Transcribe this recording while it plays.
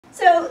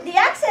So the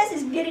access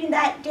is getting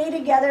that data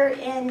together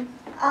in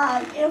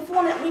a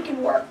form that we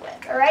can work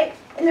with, all right?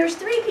 And there's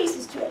three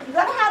pieces to it. You've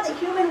got to have the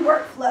human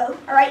workflow,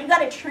 all right? You've got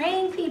to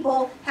train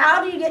people.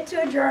 How do you get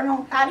to a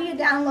journal? How do you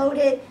download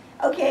it?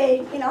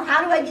 Okay,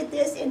 how do I get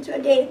this into a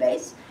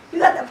database?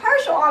 You've got the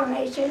partial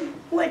automation,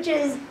 which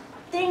is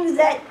things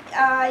that,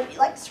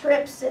 like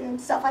scripts and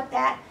stuff like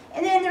that.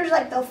 And then there's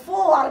like the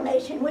full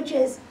automation, which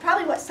is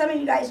probably what some of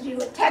you guys do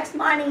with text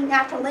mining,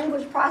 natural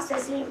language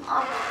processing,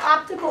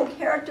 optical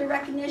character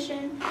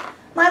recognition.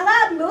 My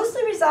lab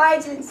mostly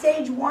resides in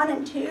stage 1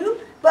 and 2,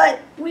 but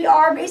we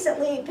are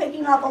recently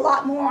picking up a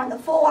lot more on the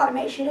full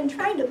automation and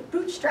trying to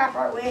bootstrap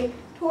our way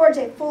towards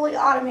a fully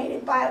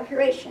automated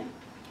biocuration.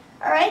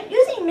 All right,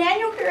 using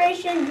manual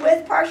curation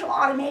with partial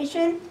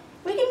automation,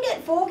 we can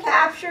get full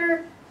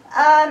capture,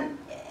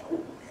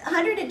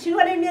 100 to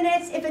 200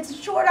 minutes. If it's a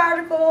short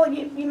article,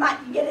 you might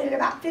get it in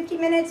about 50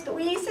 minutes, but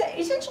we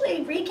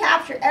essentially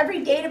recapture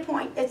every data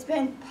point that's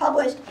been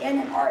published in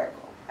an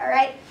article, all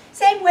right?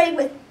 Same way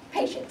with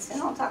patients,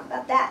 and I'll talk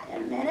about that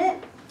in a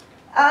minute.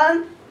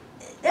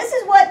 This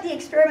is what the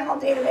experimental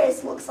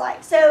database looks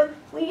like. So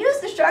we use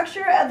the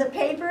structure of the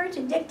paper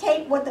to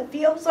dictate what the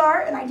fields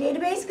are in our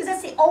database, because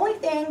that's the only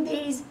thing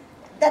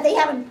that they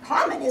have in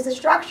common is the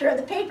structure of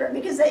the paper,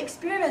 because the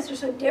experiments are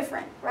so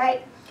different,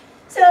 right?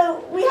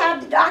 So we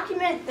have the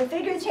document, the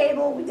figure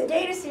table, with the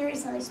data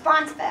series, and the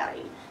response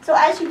value. So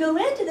as you go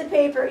into the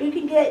paper, you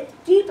can get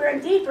deeper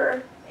and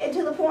deeper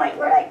into the point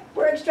where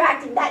we're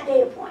extracting that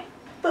data point.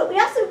 But we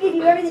also give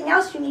you everything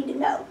else you need to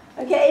know.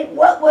 Okay,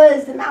 what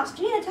was the mouse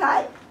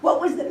genotype?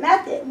 What was the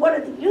method? What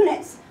are the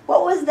units?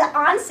 What was the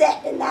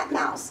onset in that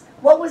mouse?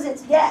 What was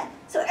its death?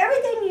 So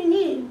everything you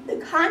need, the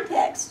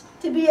context,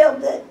 to be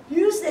able to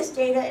use this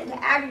data and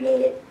to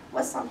aggregate it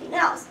with something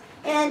else.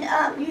 And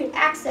you can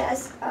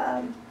access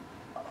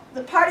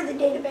the part of the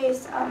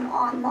database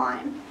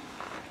online.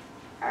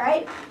 All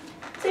right?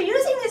 So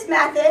using this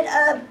method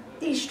of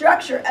the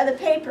structure of the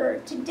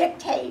paper to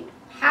dictate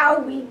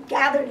how we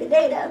gather the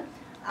data,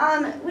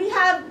 we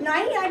have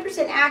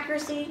 99%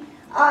 accuracy.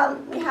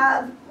 We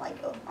have like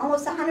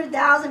almost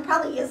 100,000,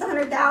 probably is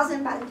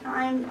 100,000 by the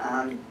time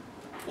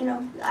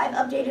I've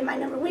updated my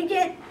number. We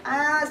get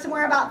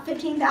somewhere about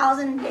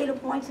 15,000 data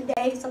points a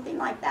day, something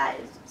like that.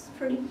 It's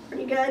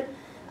pretty good.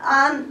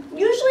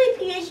 Usually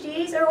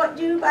PhDs are what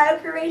do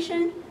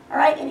biocuration, all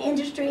right? In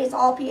industry, it's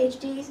all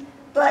PhDs.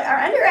 But our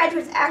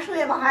undergraduates actually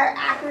have a higher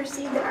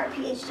accuracy than our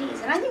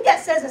PhDs. And I think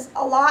that says us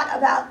a lot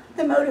about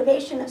the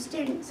motivation of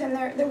students and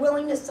their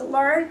willingness to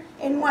learn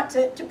and want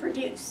to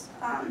produce.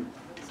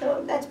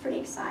 So that's pretty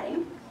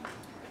exciting.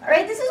 All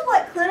right, this is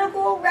what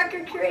clinical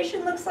record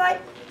curation looks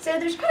like. So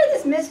there's kind of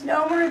this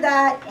misnomer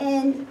that,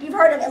 and you've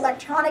heard of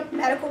electronic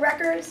medical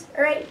records,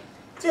 all right?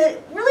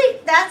 Really,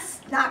 that's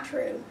not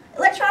true.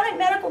 Electronic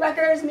medical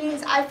records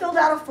means I filled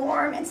out a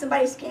form and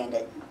somebody scanned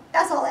it.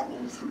 That's all that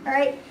means, all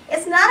right?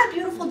 It's not a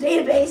beautiful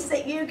database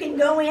that you can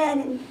go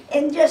in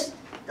and just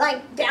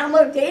like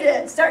download data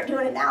and start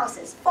doing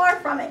analysis. Far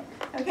from it,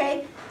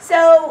 okay?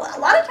 So a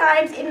lot of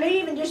times it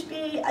may even just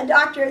be a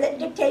doctor that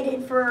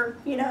dictated for,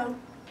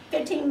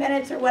 15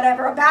 minutes or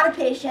whatever about a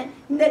patient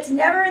that's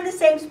never in the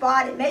same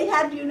spot. It may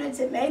have units,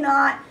 it may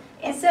not.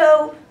 And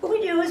so what we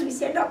do is we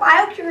send our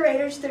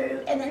biocurators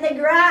through, and then they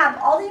grab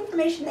all the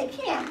information they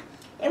can.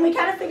 And we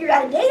kind of figure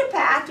out a data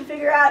path to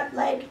figure out,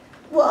 like,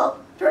 well,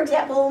 for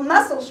example,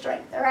 muscle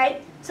strength, all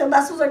right? So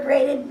muscles are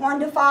graded 1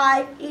 to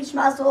 5, each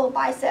muscle,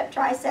 bicep,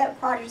 tricep,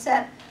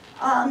 quadricep.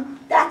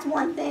 That's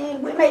one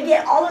thing. We may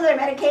get all of their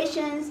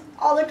medications,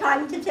 all their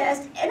cognitive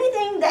tests,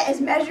 anything that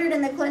is measured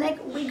in the clinic,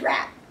 we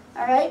grab,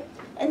 all right?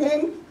 And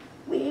then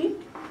we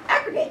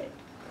aggregate it.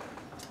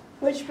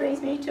 Which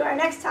brings me to our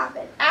next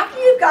topic. After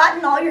you've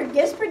gotten all your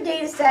disparate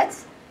data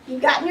sets,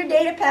 you've gotten your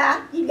data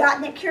path, you've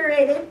gotten it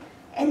curated,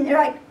 and they're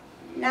like,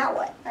 now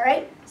what, all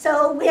right?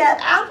 So we have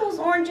apples,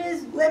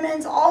 oranges,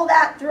 lemons, all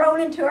that thrown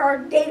into our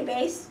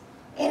database,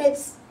 and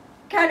it's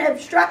kind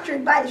of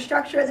structured by the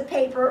structure of the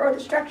paper or the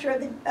structure of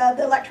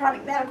the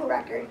electronic medical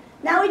record.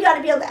 Now we got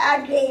to be able to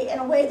aggregate it in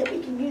a way that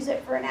we can use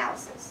it for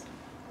analysis,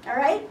 all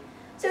right?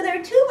 So there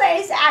are two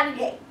ways to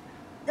aggregate.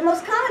 The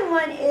most common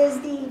one is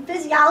the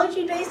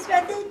physiology-based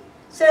method.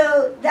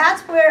 So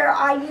that's where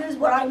I use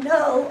what I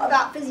know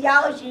about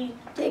physiology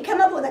to come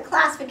up with a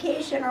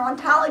classification or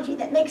ontology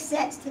that makes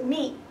sense to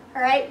me,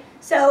 all right?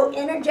 So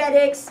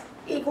energetics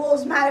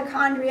equals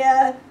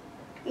mitochondria,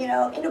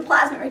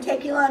 endoplasmic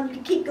reticulum. You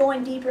can keep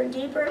going deeper and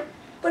deeper.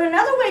 But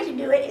another way to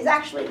do it is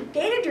actually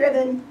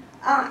data-driven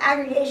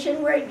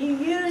aggregation, where you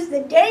use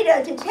the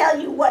data to tell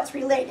you what's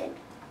related,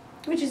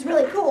 which is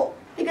really cool.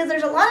 Because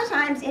there's a lot of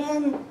times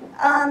in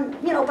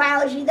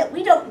biology that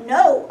we don't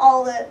know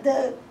all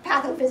the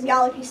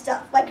pathophysiology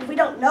stuff. Like if we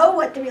don't know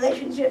what the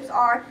relationships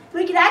are,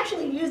 we can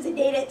actually use the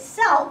data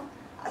itself,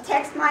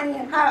 text mining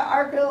and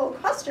hierarchical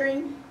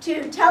clustering,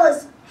 to tell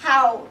us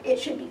how it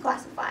should be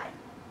classified.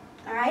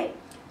 All right?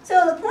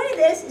 So the point of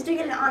this is to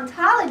get an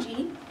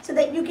ontology so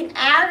that you can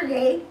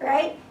aggregate,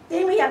 right?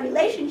 Then we have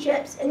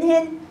relationships, and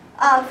then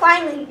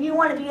finally you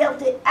want to be able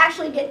to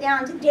actually get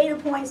down to data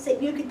points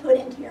that you can put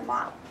into your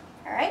model.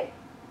 All right?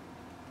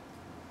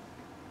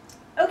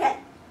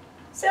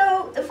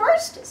 So the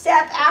first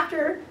step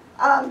after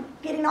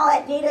getting all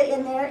that data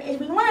in there is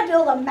we want to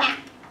build a map.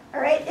 All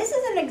right, this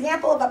is an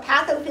example of a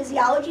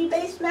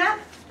pathophysiology-based map.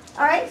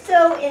 All right,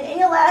 so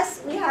in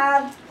ALS we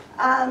have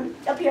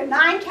up here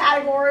 9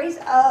 categories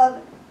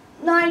of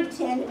 9 to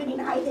 10, depending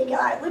on how you think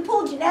about it. We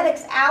pulled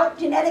genetics out.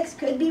 Genetics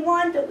could be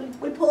one, but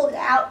we pulled it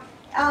out.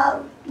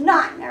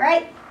 None. All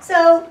right.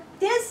 So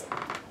this,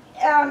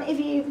 if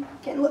you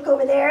can look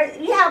over there,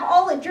 you have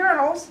all the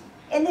journals,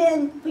 and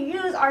then we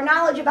use our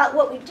knowledge about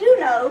what we do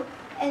know,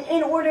 and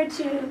in order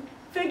to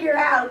figure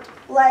out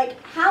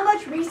like how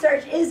much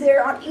research is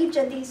there on each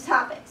of these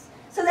topics,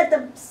 so that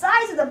the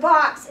size of the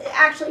box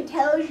actually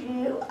tells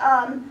you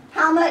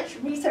how much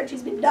research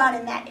has been done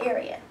in that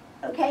area.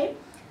 Okay,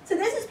 so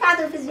this is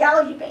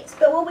pathophysiology based,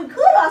 but what we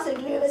could also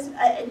do is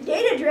a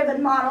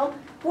data-driven model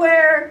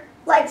where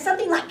like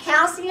something like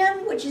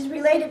calcium, which is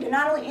related to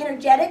not only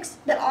energetics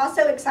but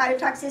also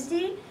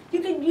excitotoxicity,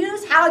 you can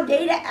use how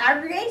data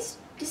aggregates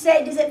to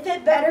say, does it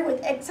fit better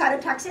with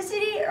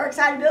excitotoxicity or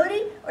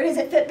excitability, or does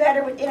it fit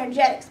better with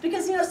energetics?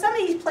 Because some of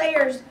these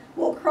players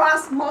will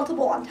cross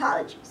multiple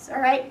ontologies,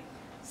 all right?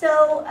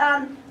 So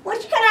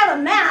once you kind of have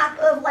a map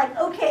of like,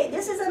 okay,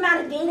 this is the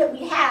amount of data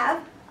we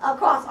have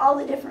across all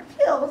the different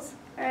fields,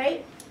 all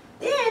right,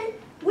 then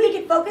we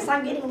can focus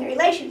on getting the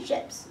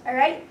relationships, all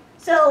right?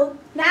 So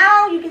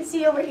now you can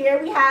see over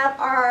here we have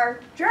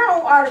our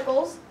journal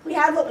articles, we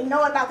have what we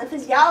know about the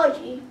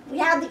physiology, we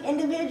have the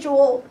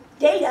individual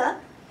data,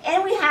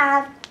 and we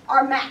have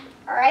our map,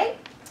 all right?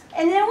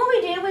 And then what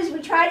we do is we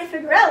try to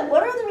figure out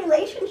what are the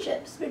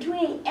relationships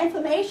between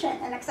inflammation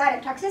and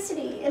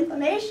excitotoxicity,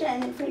 inflammation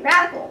and free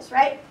radicals,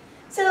 right?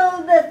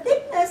 So the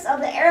thickness of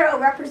the arrow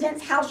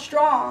represents how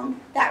strong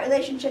that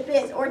relationship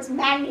is, or its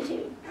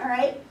magnitude, all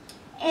right?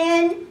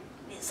 And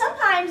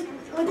sometimes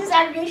with this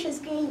aggregation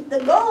scheme, the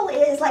goal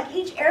is like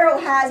each arrow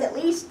has at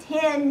least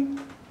 10,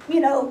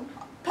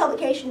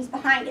 publications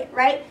behind it,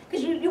 right?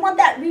 Because you want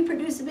that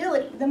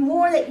reproducibility, the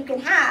more that you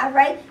can have,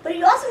 right? But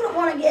you also don't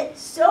want to get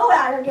so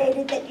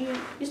aggregated that you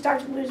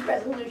start to lose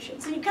resolution.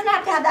 So you kind of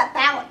have to have that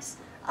balance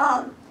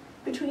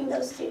between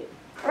those two,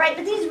 all right?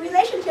 But these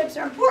relationships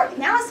are important.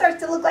 Now it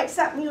starts to look like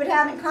something you would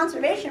have in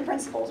conservation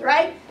principles,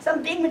 right?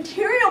 Some big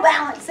material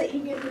balance that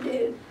you get to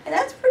do. And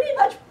that's pretty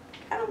much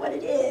kind of what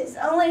it is,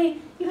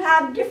 only you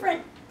have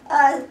different,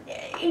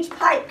 each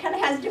pipe kind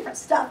of has different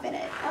stuff in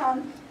it.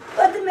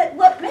 But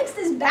what makes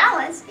this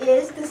balance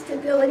is the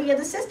stability of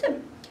the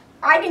system,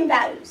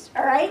 eigenvalues,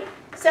 all right?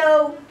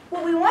 So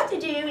what we want to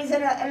do is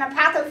in a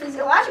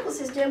pathophysiological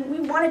system, we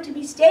want it to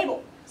be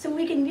stable. So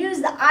we can use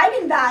the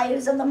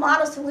eigenvalues of the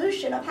model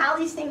solution of how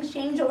these things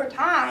change over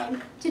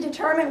time to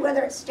determine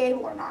whether it's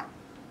stable or not,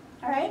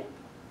 all right?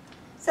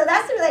 So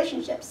that's the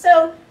relationship.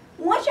 So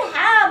once you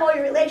have all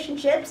your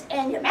relationships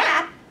and your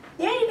map,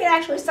 then you can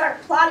actually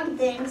start plotting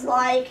things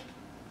like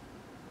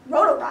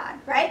rotorod,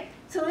 right?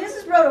 So this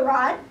is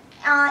rotorod.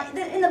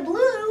 In the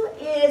blue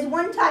is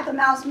one type of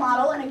mouse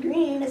model, and a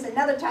green is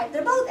another type.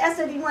 They're both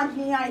SOD1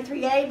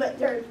 P93A, but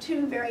there are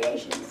 2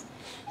 variations.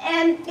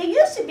 And it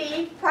used to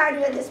be, prior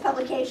to this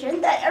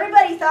publication, that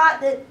everybody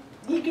thought that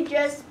you could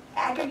just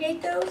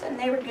aggregate those and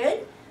they were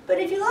good. But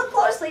if you look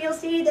closely, you'll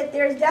see that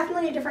there's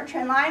definitely a different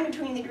trend line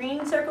between the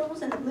green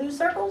circles and the blue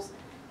circles.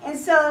 And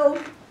so,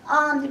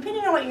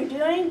 depending on what you're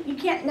doing, you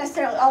can't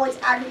necessarily always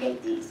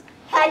aggregate these.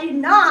 Had you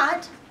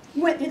not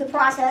went through the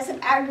process of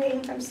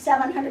aggregating from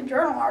 700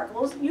 journal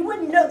articles, you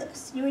wouldn't know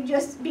this. You would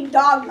just be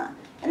dogma.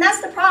 And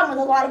that's the problem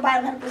with a lot of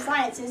biomedical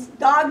science, is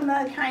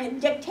dogma kind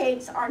of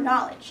dictates our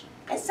knowledge.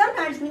 And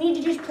sometimes we need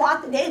to just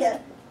plot the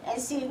data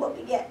and see what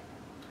we get.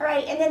 All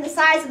right, and then the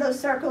size of those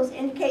circles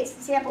indicates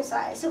the sample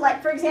size. So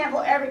like, for example,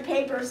 every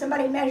paper,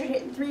 somebody measured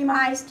it in 3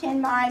 mice, 10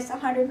 mice,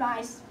 100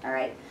 mice, all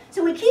right?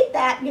 So we keep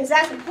that because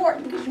that's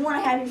important, because you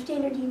want to have your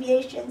standard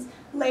deviations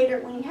later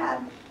when you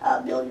have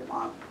build your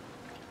model.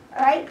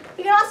 All right,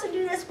 you can also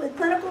do this with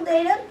clinical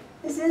data.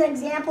 This is an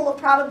example of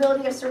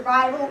probability of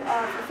survival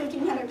for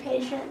 1,500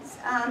 patients.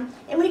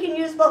 And we can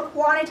use both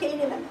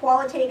quantitative and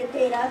qualitative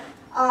data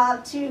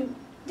to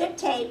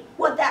dictate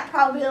what that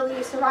probability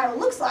of survival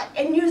looks like,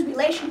 and use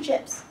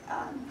relationships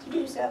to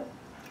do so.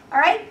 All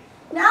right,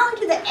 now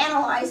into the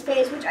analyze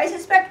phase, which I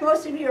suspect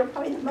most of you are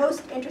probably the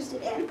most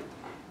interested in.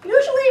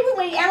 Usually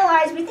when we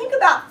analyze, we think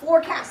about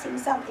forecasting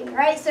something,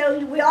 right? So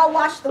we all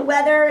watch the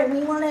weather and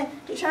we want to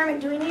determine,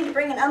 do we need to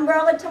bring an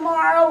umbrella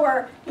tomorrow,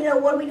 or,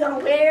 what are we going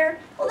to wear?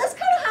 Well, that's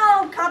kind of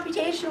how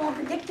computational and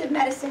predictive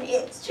medicine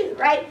is too,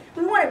 right?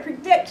 We want to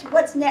predict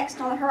what's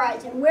next on the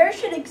horizon. Where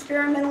should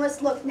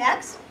experimentalists look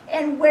next?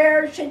 And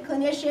where should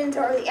clinicians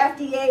or the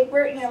FDA,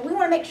 we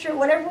want to make sure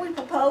whatever we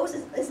propose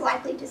is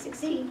likely to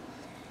succeed.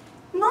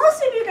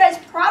 Most of you guys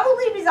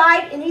probably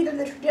reside in either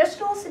the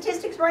traditional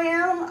statistics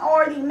realm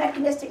or the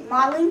mechanistic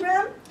modeling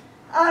realm.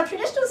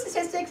 Traditional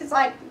statistics is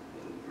like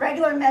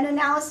regular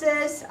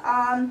meta-analysis,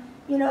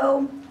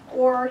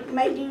 or you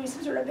may do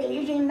some sort of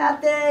Bayesian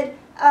method.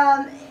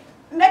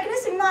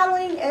 Mechanistic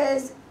modeling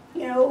is,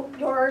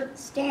 your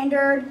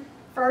standard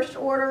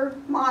first-order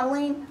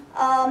modeling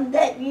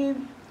that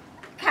you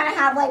kind of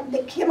have like the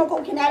chemical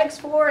kinetics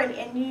for,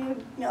 and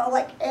you know,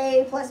 like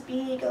A plus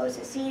B goes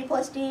to C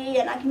plus D,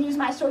 and I can use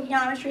my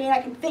stoichiometry and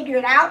I can figure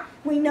it out.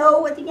 We know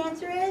what the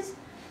answer is.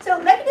 So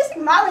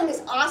mechanistic modeling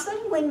is awesome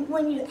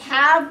when you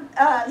have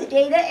the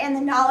data and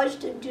the knowledge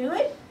to do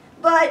it,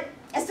 but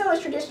and so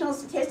is traditional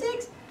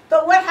statistics.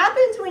 But what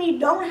happens when you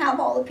don't have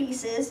all the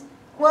pieces?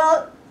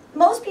 Well,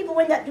 most people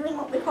end up doing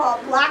what we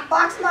call black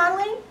box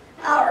modeling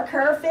or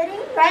curve fitting,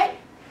 right?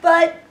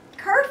 But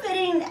curve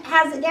fitting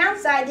has the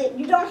downside that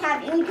you don't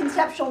have any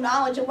conceptual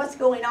knowledge of what's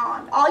going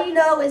on. All you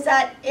know is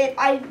that if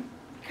I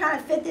kind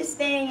of fit this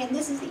thing and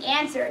this is the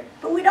answer,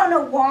 but we don't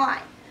know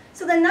why.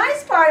 So the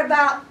nice part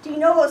about de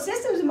novo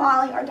systems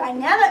modeling or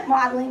dynamic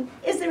modeling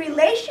is the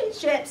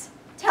relationships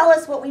tell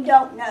us what we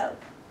don't know,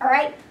 all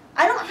right?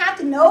 I don't have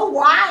to know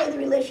why the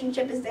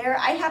relationship is there.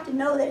 I have to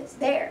know that it's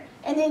there.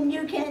 And then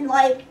you can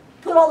like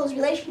put all those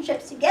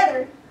relationships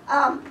together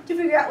to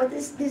figure out what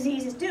this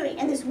disease is doing.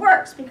 And this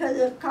works because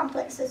of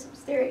complex systems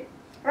theory,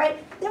 right?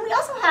 Then we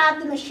also have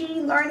the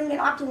machine learning and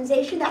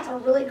optimization. That's a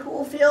really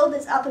cool field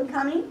that's up and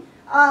coming.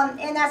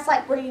 And that's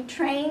like where you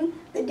train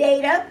the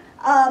data.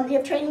 You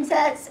have training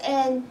sets,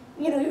 and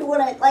you know, you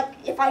want to, like,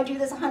 if I do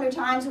this 100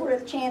 times, what are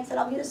the chances that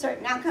I'll get a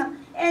certain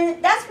outcome?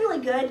 And that's really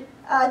good,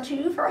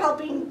 too, for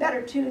helping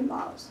better tune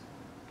models.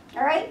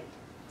 All right?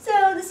 So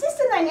the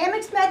system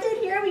dynamics method,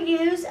 here we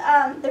use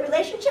the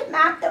relationship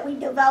map that we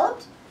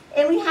developed,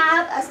 and we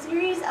have a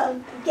series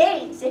of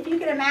gains. If you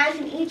can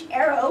imagine, each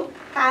arrow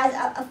has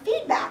a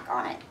feedback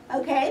on it,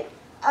 okay?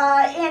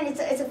 And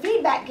it's a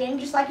feedback gain,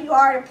 just like you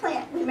are at a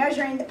plant. We're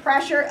measuring the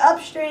pressure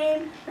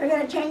upstream. We're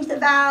going to change the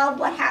valve.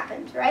 What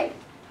happens, right?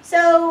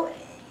 So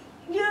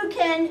you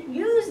can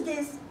use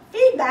this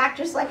feedback,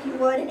 just like you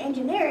would in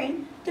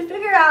engineering, to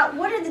figure out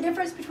what are the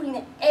difference between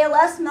an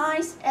ALS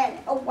mouse and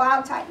a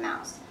wild-type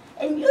mouse.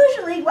 And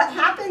usually what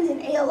happens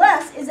in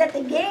ALS is that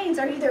the gains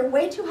are either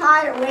way too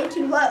high or way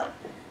too low.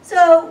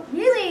 So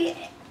really,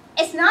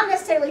 it's not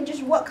necessarily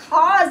just what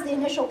caused the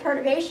initial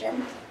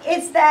perturbation.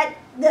 It's that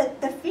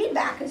the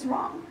feedback is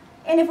wrong.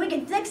 And if we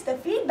could fix the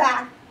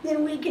feedback,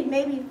 then we could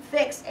maybe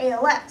fix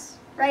ALS,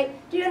 right?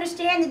 Do you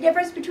understand the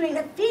difference between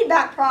a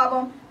feedback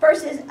problem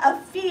versus a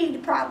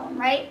feed problem,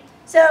 right?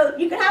 So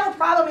you could have a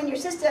problem in your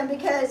system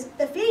because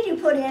the feed you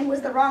put in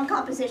was the wrong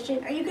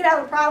composition, or you could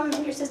have a problem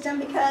in your system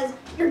because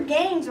your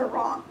gains are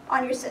wrong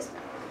on your system.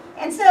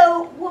 And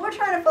so what we're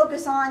trying to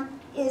focus on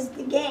is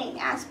the gain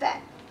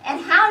aspect. And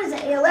how does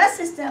an ALS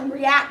system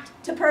react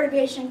to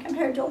perturbation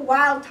compared to a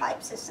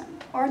wild-type system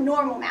or a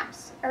normal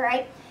mouse, all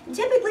right? And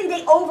typically,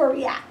 they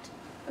overreact,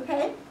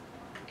 okay?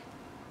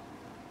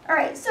 All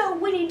right, so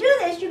when you do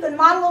this, you can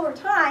model over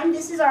time.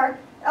 This is our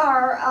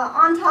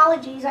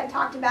ontologies I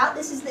talked about.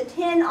 This is the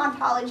 10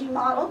 ontology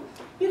model.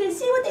 You can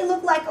see what they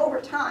look like over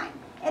time.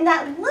 And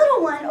that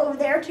little one over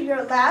there to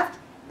your left,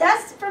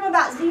 that's from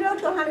about 0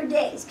 to 100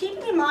 days.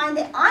 Keeping in mind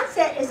that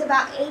onset is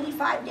about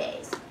 85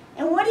 days.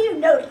 And what do you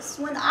notice?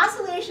 When the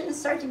oscillations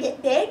start to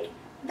get big,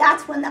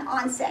 that's when the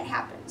onset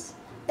happens.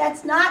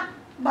 That's not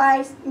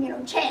by, you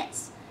know,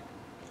 chance.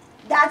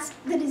 That's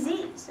the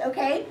disease,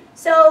 okay?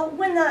 So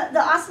when the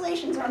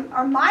oscillations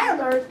are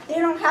milder, they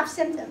don't have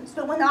symptoms.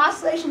 But when the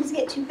oscillations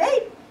get too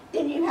big,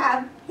 then you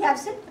have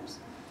symptoms.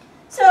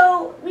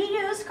 So we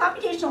use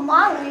computational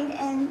modeling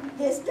and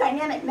this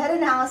dynamic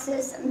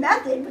meta-analysis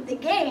method with the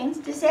gains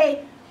to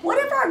say,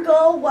 what if our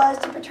goal was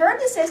to perturb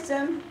the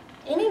system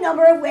any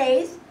number of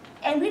ways,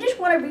 and we just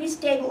want to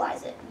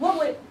restabilize it?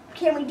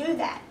 Can we do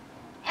that?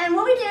 And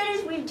what we did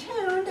is we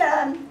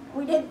tuned,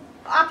 we did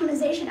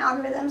optimization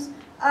algorithms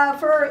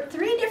for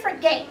 3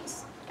 different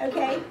gains,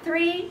 okay?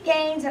 3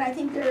 gains, and I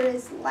think there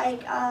is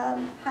like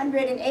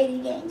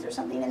 180 gains or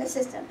something in the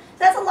system. So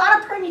that's a lot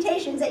of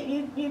permutations that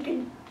you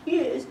can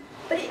use.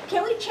 But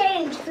can we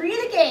change 3 of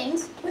the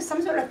gains with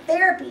some sort of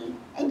therapy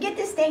and get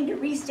this thing to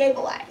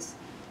restabilize,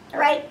 all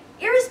right?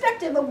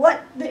 Irrespective of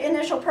what the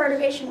initial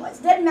perturbation was.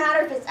 Doesn't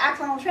matter if it's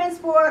axonal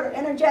transport or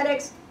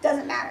energetics,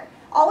 doesn't matter.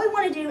 All we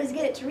want to do is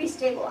get it to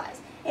restabilize.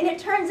 And it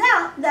turns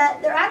out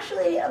that there are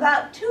actually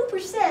about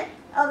 2%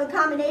 of the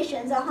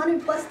combinations,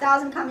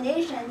 100,000+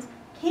 combinations,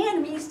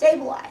 can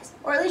restabilize,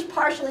 or at least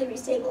partially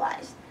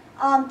restabilize,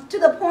 to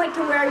the point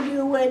to where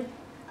you would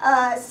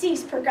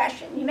cease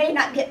progression. You may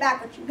not get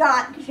back what you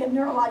got because you have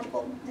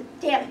neurological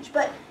damage,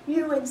 but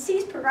you would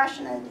cease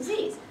progression of the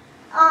disease.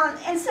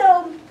 And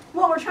so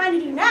what we're trying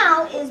to do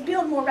now is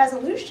build more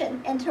resolution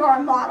into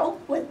our model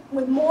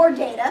with more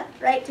data,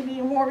 right, to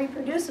be more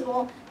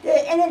reproducible,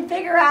 and then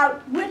figure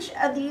out which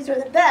of these are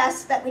the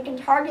best that we can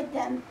target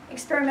them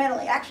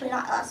experimentally. Actually,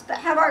 not us, but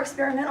have our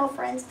experimental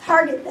friends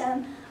target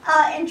them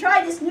and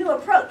try this new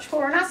approach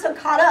where we're not so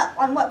caught up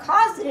on what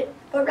caused it,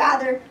 but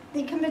rather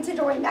the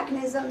compensatory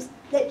mechanisms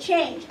that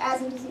change as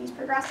the disease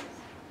progresses.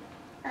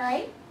 All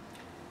right?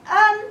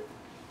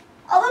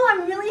 Although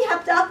I'm really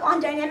hepped up on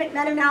dynamic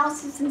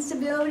meta-analysis and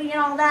stability and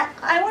all that,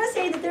 I want to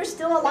say that there's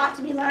still a lot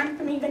to be learned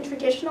from even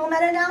traditional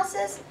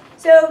meta-analysis.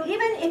 So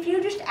even if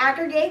you just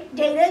aggregate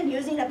data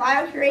using a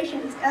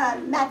biocuration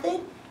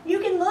method, you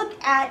can look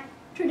at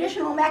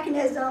traditional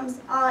mechanisms,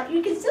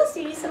 you can still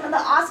see some of the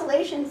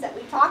oscillations that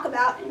we talk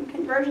about and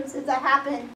convergences that happen